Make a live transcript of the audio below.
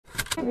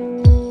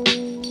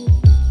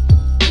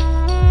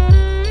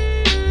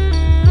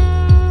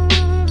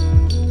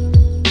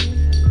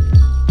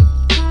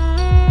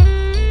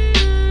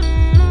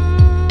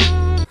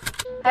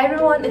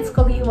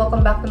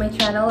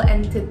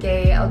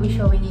today I'll be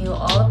showing you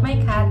all of my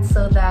cats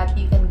so that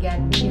you can get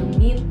to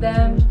meet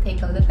them,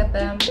 take a look at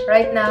them.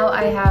 Right now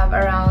I have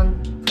around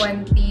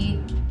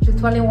 20 to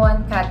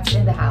 21 cats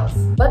in the house.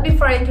 But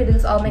before I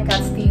introduce all my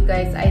cats to you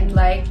guys, I'd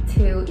like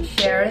to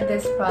share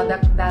this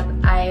product that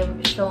I've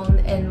shown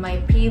in my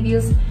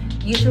previous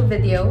YouTube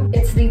video.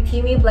 It's the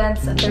Teami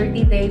Blends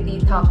 30-Day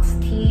Detox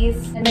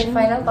Teas. And my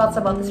final thoughts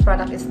about this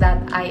product is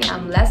that I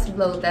am less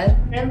bloated.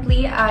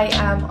 Currently, I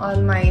am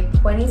on my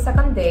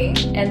 22nd day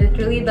and it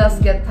really does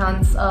get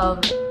tons of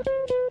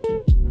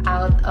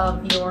out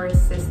of your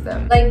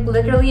system. Like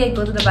literally, I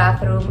go to the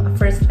bathroom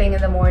first thing in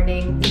the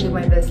morning to do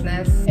my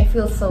business. I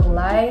feel so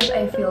light,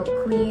 I feel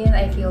clean,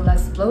 I feel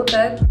less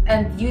bloated,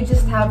 and you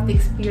just have to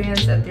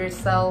experience it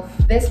yourself.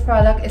 This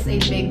product is a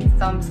big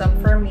thumbs up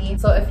for me.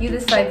 So if you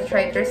decide to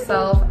try it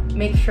yourself,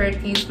 make sure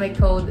to use my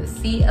code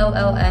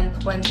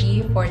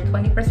CLLN20 for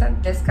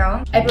 20%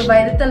 discount. I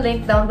provided the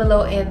link down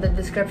below in the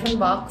description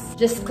box.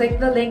 Just click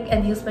the link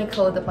and use my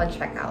code upon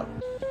checkout.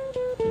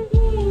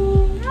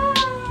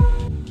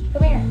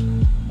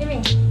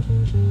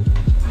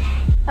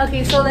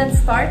 Okay, so let's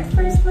start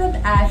first with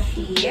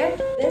Ashy.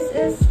 This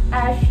is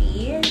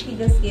Ashy. She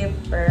just gave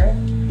birth.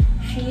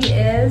 She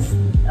is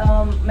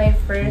my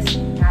first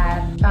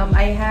cat.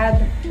 I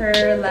had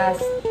her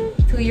last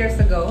 2 years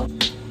ago.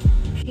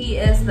 She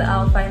is the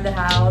alpha in the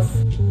house.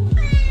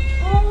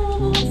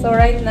 So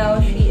right now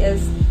she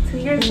is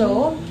 2 years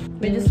old.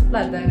 We just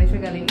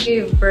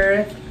gave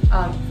birth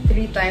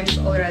 3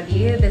 times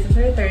already. This is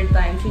her 3rd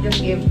time. She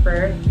just gave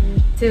birth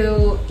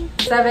to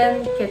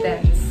 7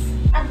 kittens.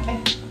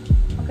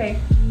 Okay.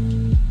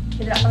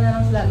 Hidra ko na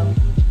lang sila, no?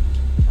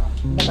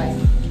 Bye-bye.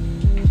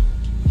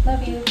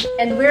 Love you.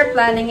 And we're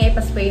planning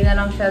ipaspray na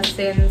lang siya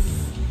since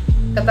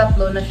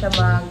katatlo na siya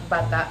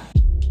magbata.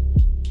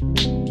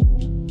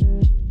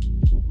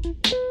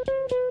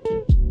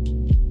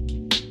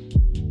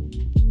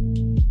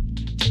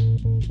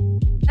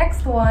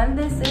 Next one,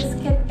 this is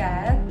Kit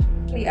Kat.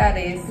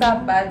 Liare,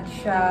 sabad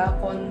siya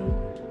kung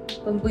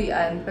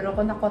buyan, pero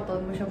kung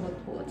nakoton mo siya,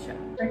 buot siya.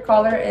 Her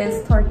color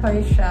is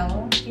tortoise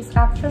shell. She's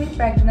actually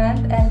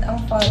pregnant, and ang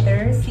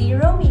father, si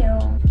Romeo.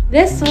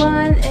 This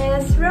one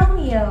is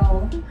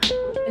Romeo.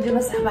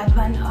 Medyo masabad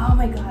man. Oh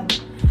my god.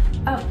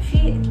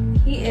 He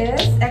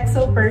is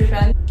Exo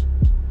Persian.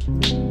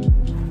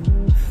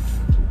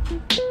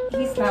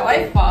 He's now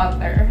a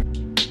father.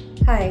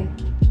 Hi.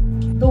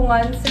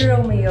 Dungan si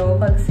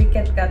Romeo pag si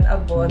Kit Kat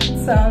abot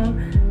sa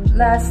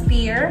last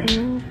year.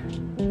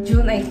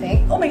 June, I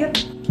think. Oh my god.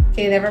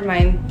 Okay, never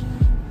mind.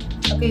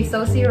 Okay,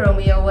 so si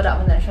Romeo,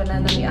 wala ko na siya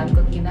na namian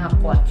ko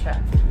ginahakwat siya.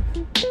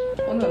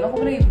 Oh no,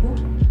 ako na ibo.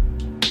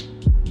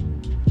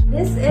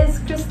 This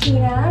is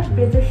Christina,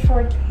 British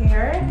short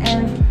hair,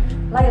 and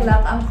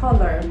lilac ang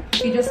color.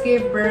 She just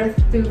gave birth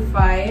to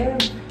 5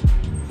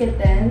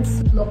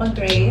 kittens. Look ang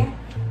gray.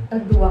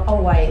 Nagduwa ka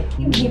white.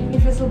 Hindi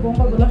niya siya subong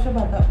pag wala siya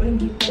bata, pero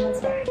hindi naman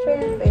sa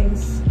fair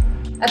face.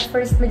 At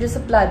first, medyo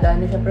suplada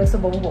niya siya, pero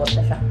subong buot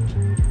na siya.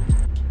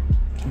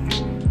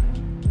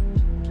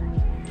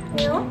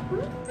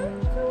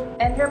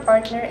 And her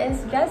partner is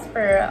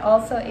Jasper,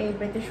 also a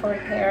British short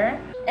hair.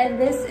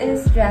 And this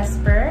is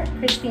Jasper,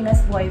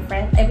 Christina's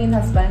boyfriend, I mean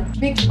husband.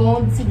 Big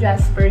boned si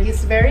Jasper.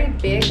 He's very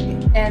big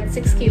and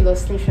 6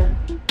 kilos ni siya.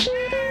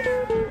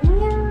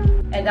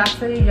 And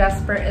actually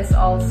Jasper is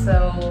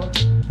also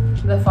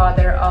the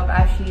father of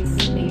Ashy's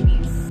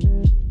babies.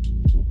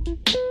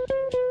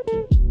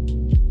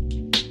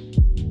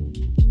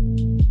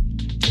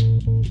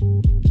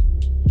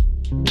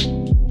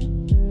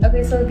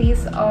 Okay, so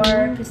these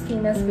are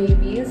Christina's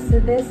babies.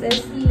 So this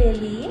is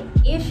Lily.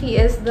 She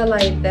is the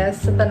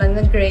lightest, so tanan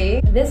nga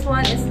gray. This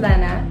one is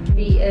Lana.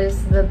 She is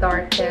the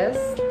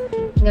darkest,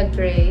 nga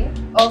gray.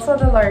 Also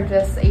the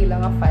largest, ay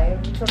lang nga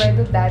 5. So I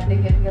do that,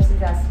 digit nga si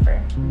Jasper.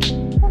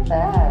 Not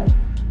bad.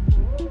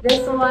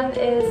 This one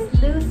is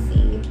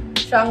Lucy.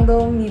 Siyang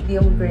do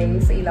medium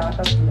gray, sa ilang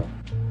tatlo.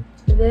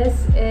 This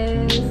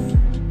is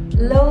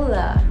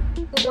Lola.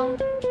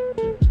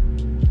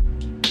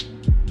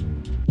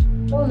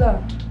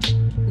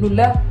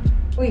 Lula.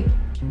 Uy.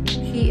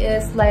 She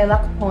is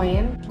Lilac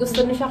Point.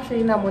 Gusto niya siya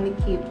actually na mo ni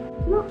Kip.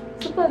 Look,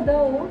 super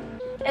daw.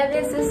 And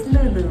this is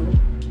Lulu.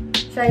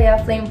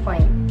 Siya Flame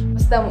Point.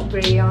 Basta mo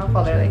gray yung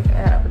color. Like,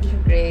 harap siya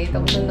gray.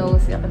 Tapos yung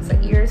nose niya. Sa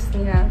ears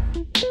niya.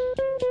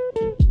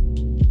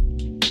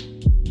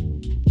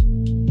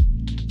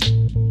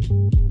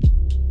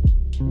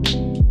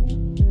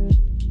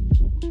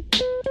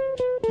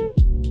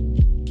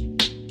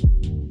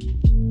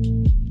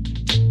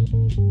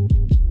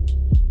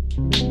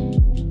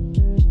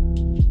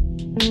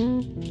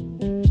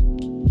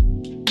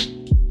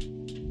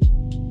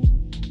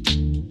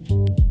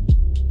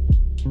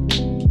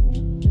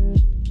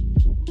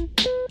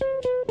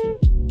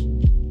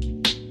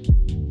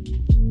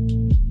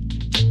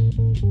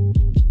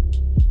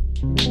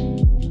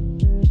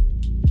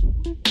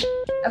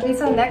 Okay,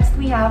 so next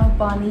we have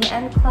Bonnie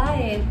and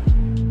Clyde.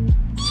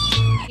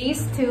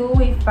 These two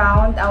we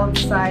found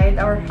outside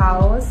our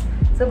house.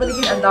 So, bali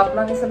gin-adopt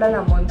lang sila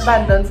namon.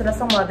 Abandoned sila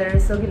sa mother,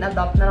 so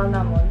gin-adopt na lang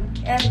namon.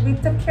 And we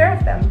took care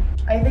of them.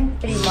 I think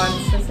 3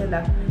 months na sila.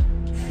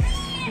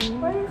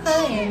 Why are you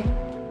crying?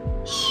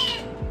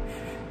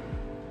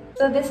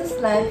 So this is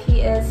Slant.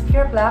 He is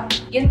pure black.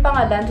 Yun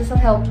pangalan, just ang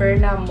helper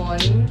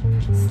namon.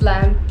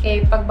 Slant,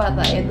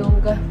 pagbata,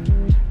 duga.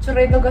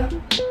 Tsure, duga.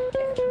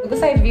 Duga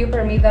side view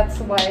for me,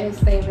 that's why his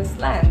name is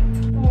Slant.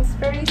 Oh, it's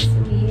very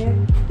sweet.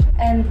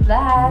 And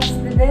last,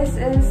 this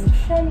is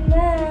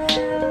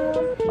Chanel.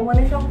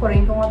 Wala siyang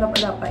kuring kung wala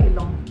pala pa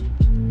ilong.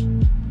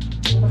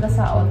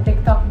 Pagkasaon,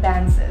 TikTok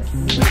dances.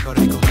 Rico,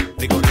 rico,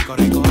 rico,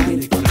 rico, rico,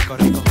 rico, rico,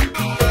 rico.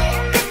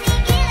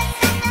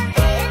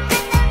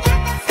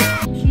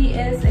 She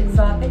is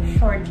exotic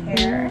short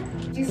hair.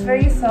 She's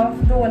very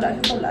soft, do wala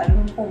siya tulaan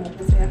nung pumok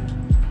kasi.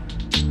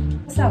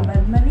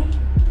 Sabad man eh.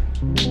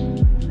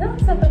 No,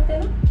 sabad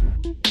din.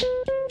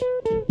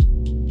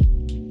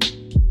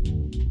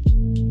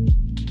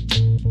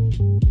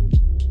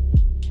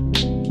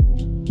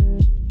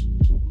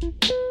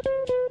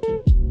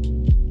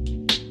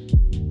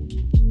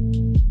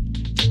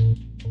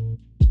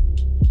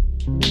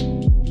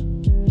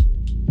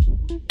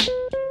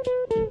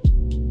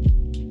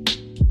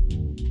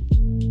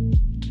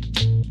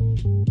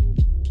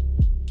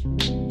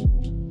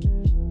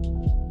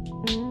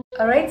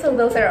 Alright, so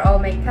those are all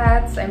my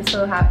cats. I'm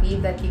so happy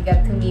that you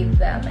get to meet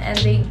them and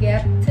they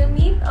get to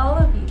meet all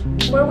of you.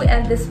 Before we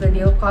end this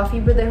video,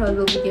 Coffee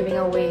Brotherhood will be giving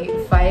away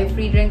 5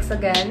 free drinks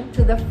again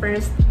to the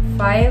first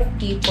 5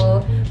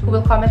 people who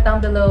will comment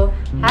down below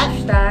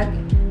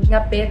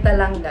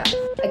 #ngapetalangga.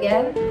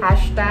 Again,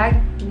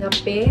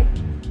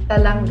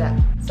 #ngapetalangga.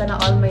 Sana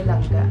all may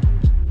langga.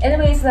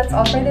 Anyways, that's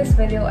all for this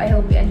video. I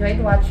hope you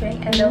enjoyed watching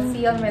and I'll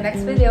see you on my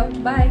next video.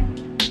 Bye!